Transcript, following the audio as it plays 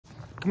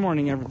Good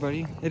morning,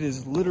 everybody. It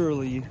is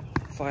literally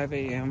 5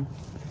 a.m.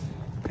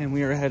 and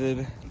we are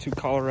headed to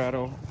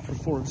Colorado for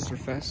Forester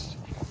Fest.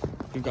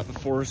 We've got the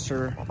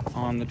Forester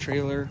on the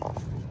trailer,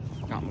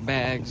 got my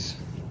bags.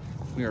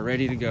 We are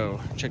ready to go.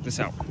 Check this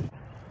out.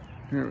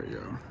 Here we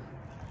go.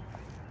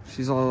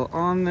 She's all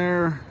on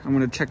there. I'm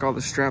gonna check all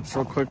the straps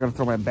real quick. I gotta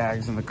throw my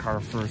bags in the car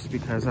first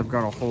because I've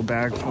got a whole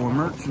bag full of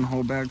merch and a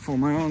whole bag full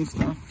of my own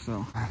stuff.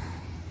 So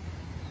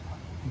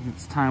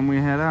it's time we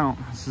head out.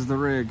 This is the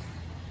rig.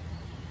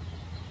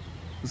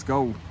 Let's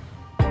go.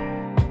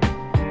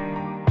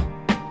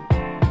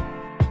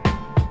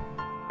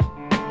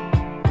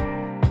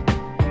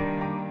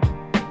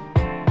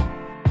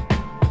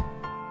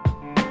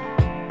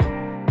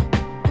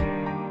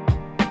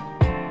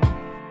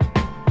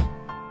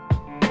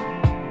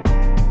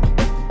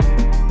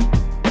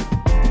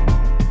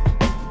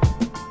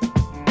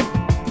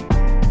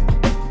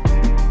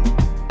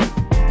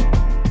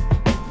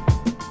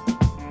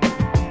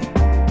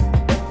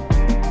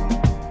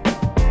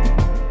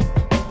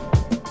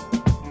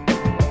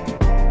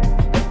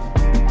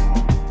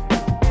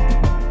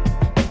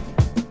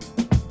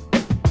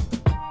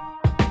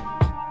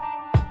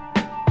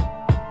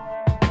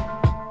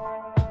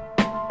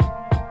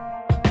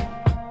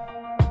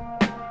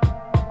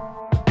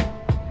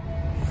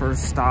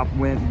 First stop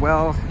went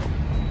well.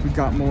 We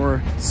got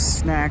more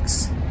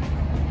snacks.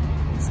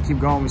 Let's keep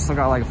going. We still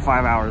got like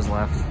 5 hours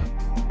left.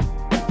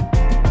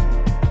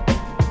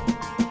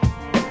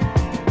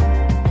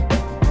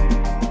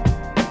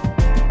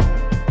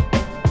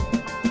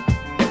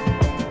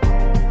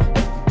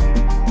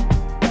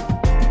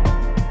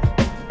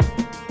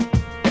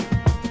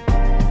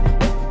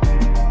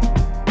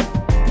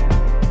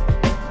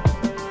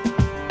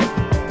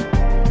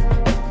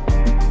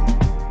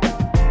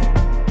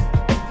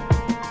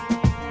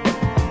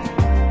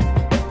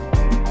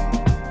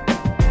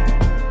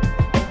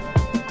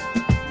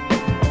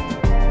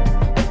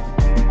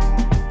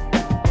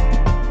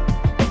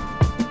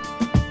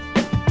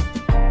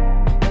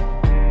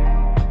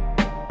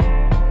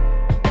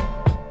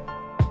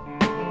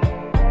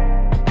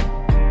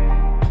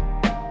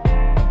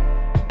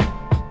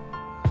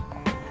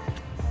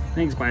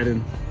 Thanks,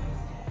 Biden.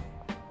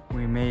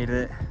 We made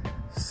it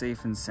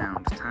safe and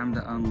sound. Time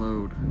to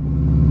unload.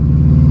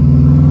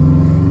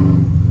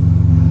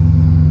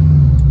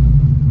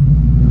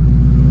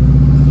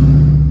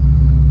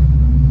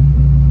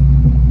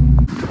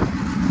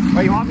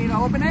 Wait, you want me to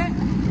open it?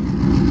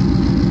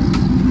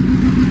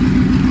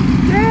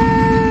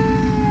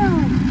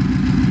 Yeah!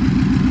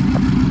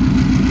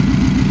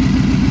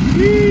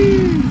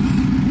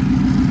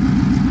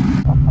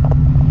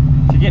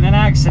 If you get in an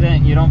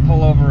accident, you don't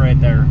pull over right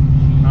there.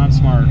 Not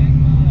smart.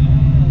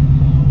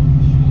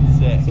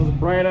 Sick. So it's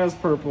bright as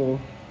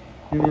purple.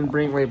 And then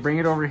bring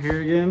it over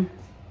here again.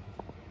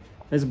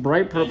 It's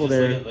bright purple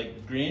there.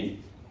 Like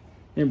green?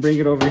 And bring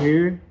it over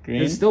here.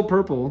 Green? It's still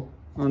purple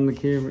on the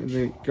camera.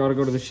 They gotta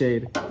go to the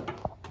shade.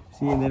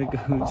 See, and then it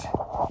goes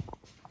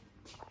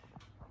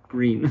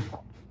green.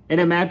 And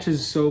it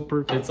matches so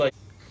perfect. It's like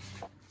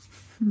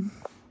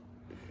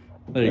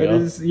there you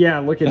go. Yeah,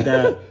 look at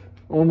that.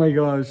 Oh my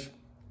gosh.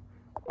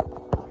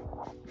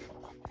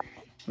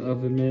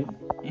 Oven mitt.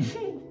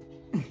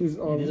 These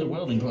are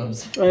welding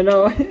gloves. I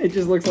know, it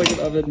just looks like an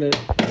oven mitt.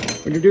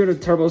 When you're doing a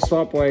turbo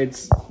swap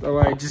whites, oh,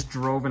 I just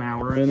drove an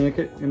hour in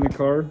the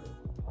car.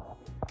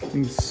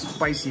 It's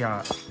spicy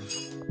hot.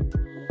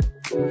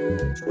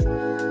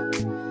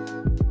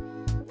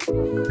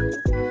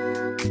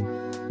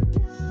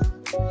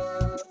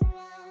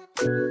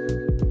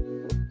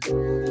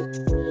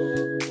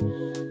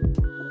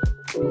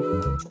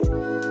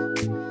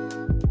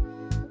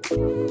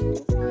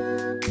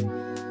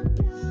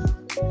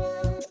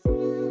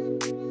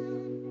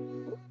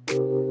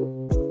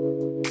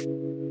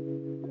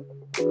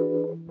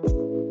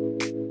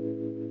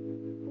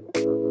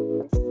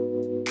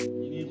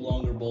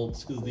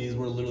 Because these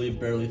were literally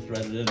barely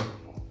threaded in.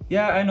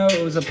 Yeah, I know,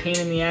 it was a pain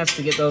in the ass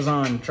to get those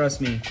on, trust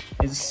me.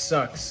 It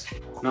sucks.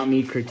 Not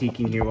me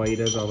critiquing here while he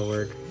does all the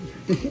work.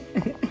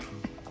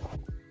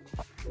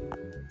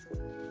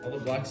 All the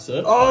black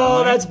soot.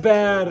 Oh, that's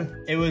bad.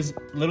 It was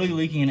literally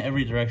leaking in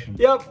every direction.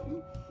 Yep.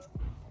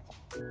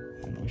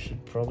 And we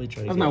should probably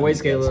try to How's my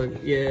wastegate look?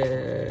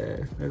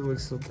 Yeah, that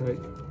looks so tight.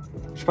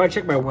 Should probably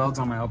check my welds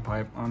on my out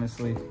pipe,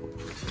 honestly.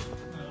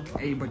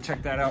 Hey, but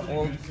check that out,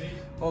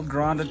 old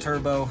Gronda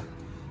turbo.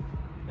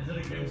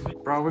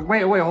 Bro,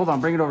 wait, hold on,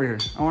 bring it over here.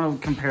 I want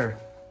to compare.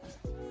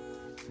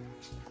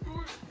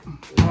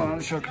 Oh,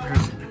 let's show a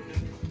comparison.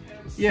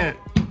 Yeah,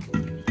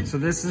 so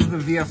this is the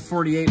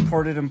VF48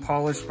 ported and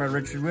polished by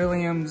Richard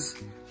Williams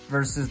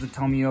versus the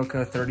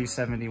Tomioka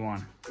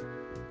 3071.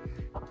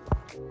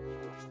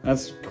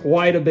 That's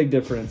quite a big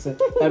difference.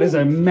 That is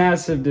a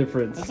massive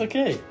difference. That's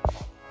okay.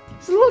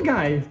 She's a little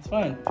guy. It's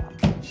fine.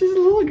 She's a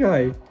little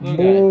guy. Little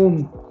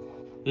Boom. Guy.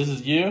 This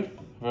is you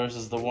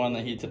versus the one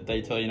that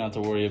they tell you not to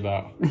worry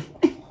about. So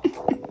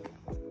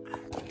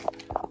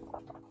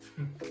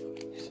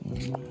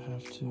you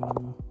have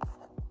to.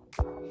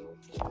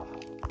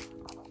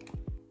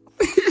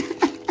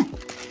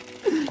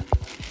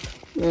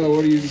 Oh,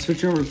 what are you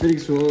switching over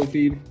fittings to oil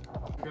feed?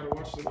 I gotta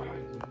watch the guy.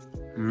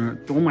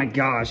 Oh my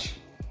gosh.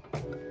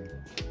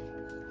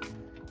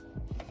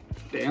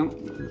 Damn.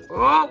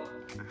 Oh!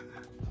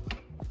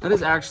 That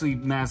is actually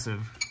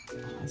massive.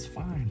 That's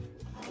fine.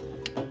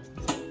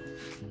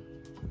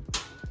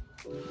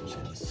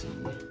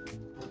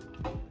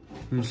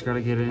 We just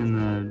gotta get it in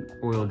the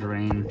oil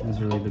drain is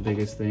really the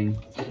biggest thing.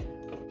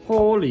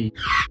 Holy,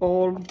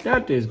 oh,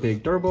 that is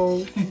big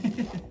turbo.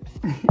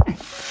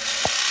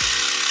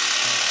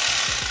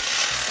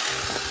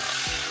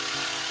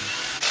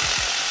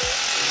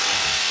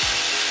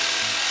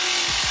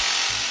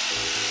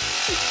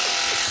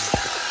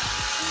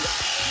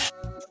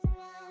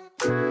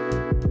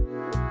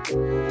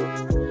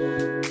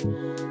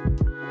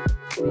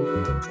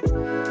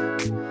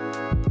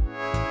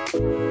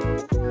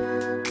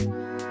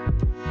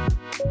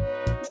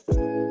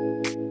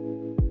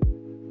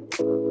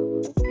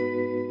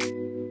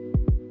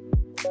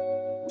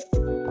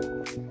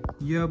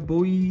 Yeah,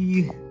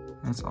 boy.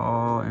 That's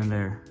all in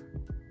there.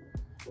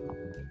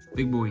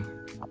 Big boy.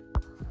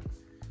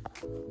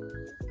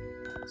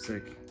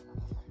 Sick.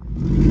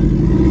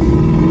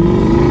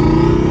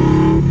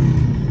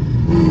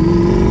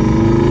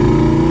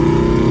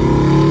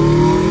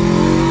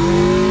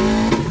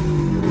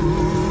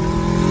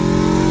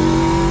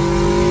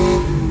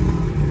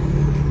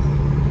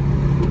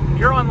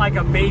 You're on like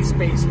a base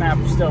map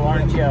still,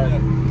 aren't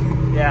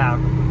you? Yeah.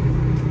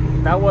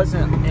 That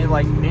wasn't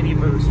like any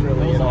boost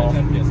really at all.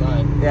 10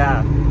 PSI.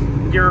 Yeah.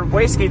 Your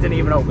wastegate didn't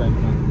even open.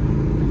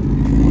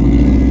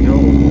 Yo.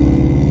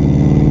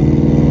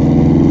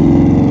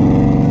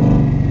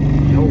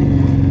 Yo.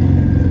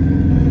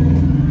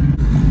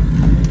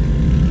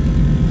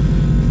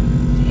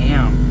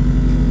 Damn.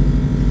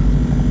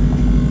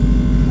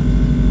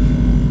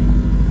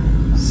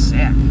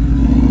 Sick.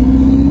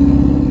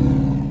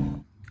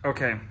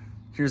 Okay,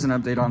 here's an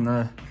update on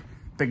the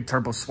big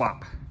turbo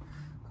swap.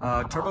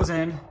 Turbo's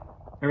in.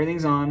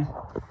 Everything's on.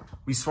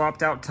 We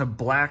swapped out to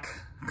black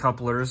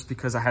couplers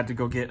because I had to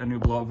go get a new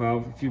blowout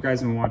valve. If you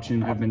guys have been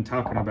watching, I've been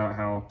talking about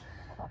how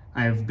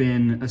I've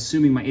been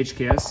assuming my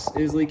HKS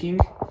is leaking,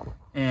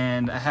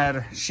 and I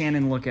had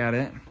Shannon look at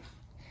it,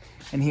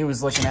 and he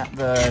was looking at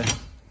the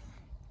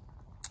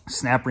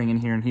snap ring in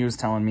here, and he was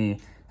telling me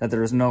that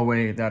there's no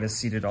way that is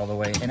seated all the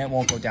way, and it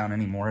won't go down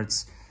anymore.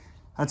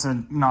 That's a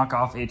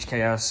knockoff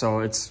HKS, so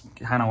it's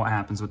kind of what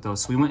happens with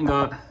those. So we went and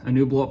got a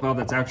new blow-up valve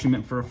that's actually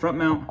meant for a front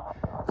mount.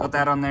 Got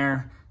that on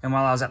there, and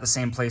while I was at the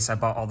same place, I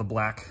bought all the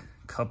black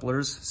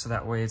couplers, so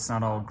that way it's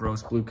not all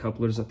gross blue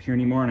couplers up here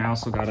anymore. And I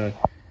also got a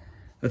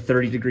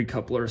 30-degree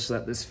coupler so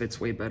that this fits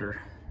way better.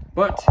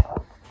 But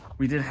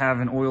we did have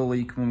an oil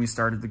leak when we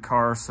started the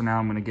car, so now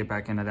I'm going to get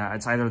back into that.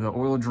 It's either the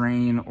oil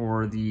drain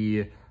or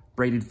the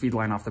braided feed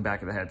line off the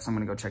back of the head, so I'm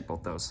going to go check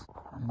both those.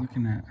 I'm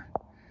looking at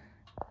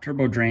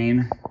turbo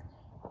drain.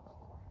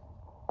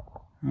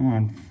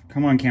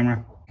 Come on,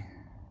 camera.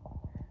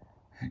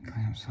 That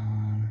clamps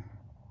on.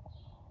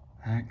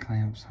 That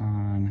clamps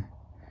on.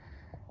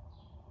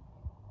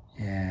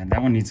 Yeah,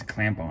 that one needs a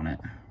clamp on it.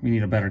 We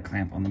need a better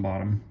clamp on the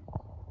bottom.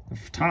 The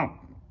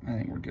top, I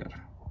think we're good.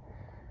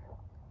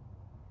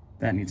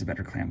 That needs a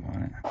better clamp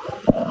on it.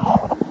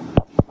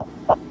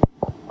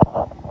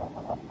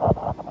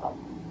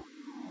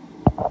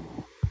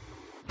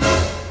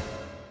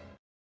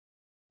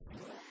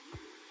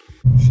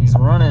 She's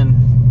running.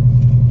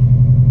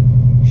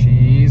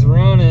 She's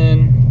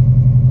running.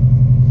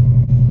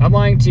 I'm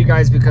lying to you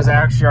guys because I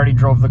actually already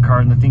drove the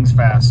car and the thing's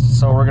fast.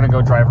 So we're gonna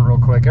go drive it real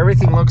quick.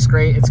 Everything looks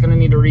great. It's gonna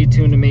need a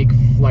retune to make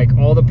like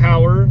all the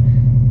power,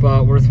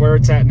 but with where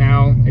it's at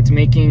now, it's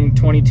making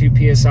 22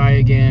 PSI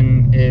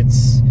again.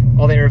 It's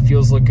all the air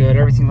fuels look good.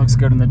 Everything looks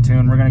good in the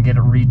tune. We're gonna get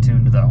it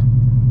retuned though.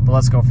 But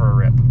let's go for a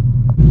rip.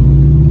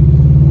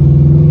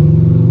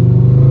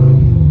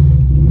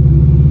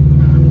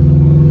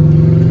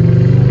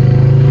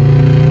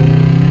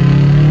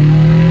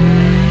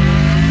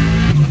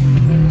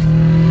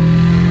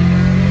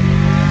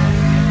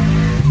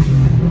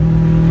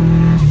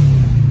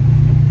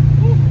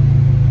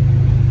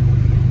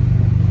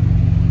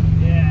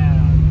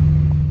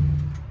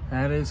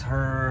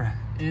 Her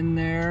in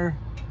there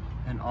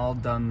and all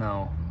done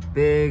though.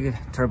 Big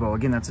turbo.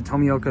 Again, that's a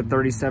Tomioka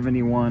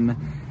 3071,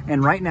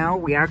 and right now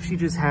we actually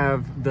just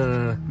have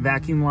the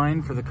vacuum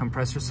line for the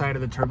compressor side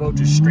of the turbo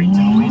just straight to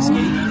the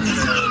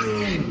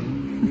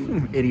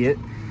wastegate. Idiot.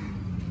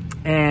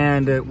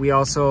 And we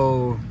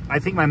also, I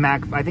think my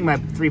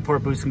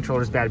 3-port boost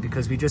controller is bad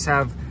because we just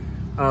have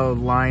a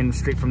line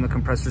straight from the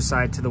compressor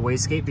side to the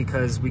wastegate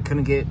because we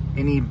couldn't get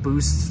any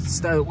boost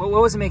stuff. What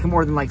was it making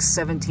more than like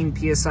 17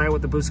 PSI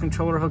with the boost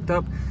controller hooked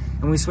up?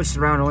 And we switched it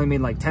around, it only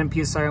made like 10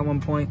 PSI at one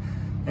point.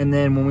 And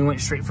then when we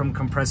went straight from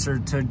compressor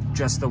to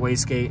just the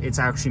wastegate, it's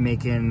actually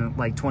making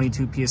like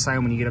 22 PSI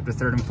when you get up to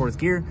 3rd and 4th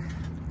gear.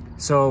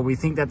 So we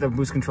think that the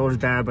boost controller is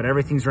bad, but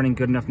everything's running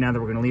good enough now that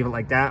we're gonna leave it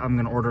like that. I'm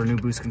gonna order a new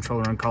boost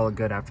controller and call it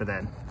good after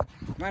that.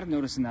 You might have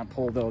noticed in that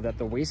poll though that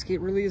the wastegate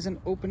really isn't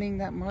opening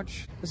that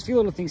much. There's a few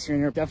little things here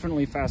and there,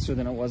 definitely faster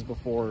than it was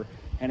before.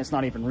 and it's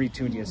not even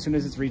retuned yet. As soon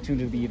as it's retuned,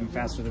 it'll be even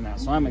faster than that.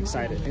 So I'm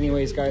excited.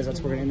 Anyways, guys,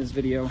 that's where we're gonna end this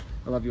video.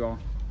 I love you all.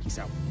 Peace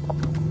out.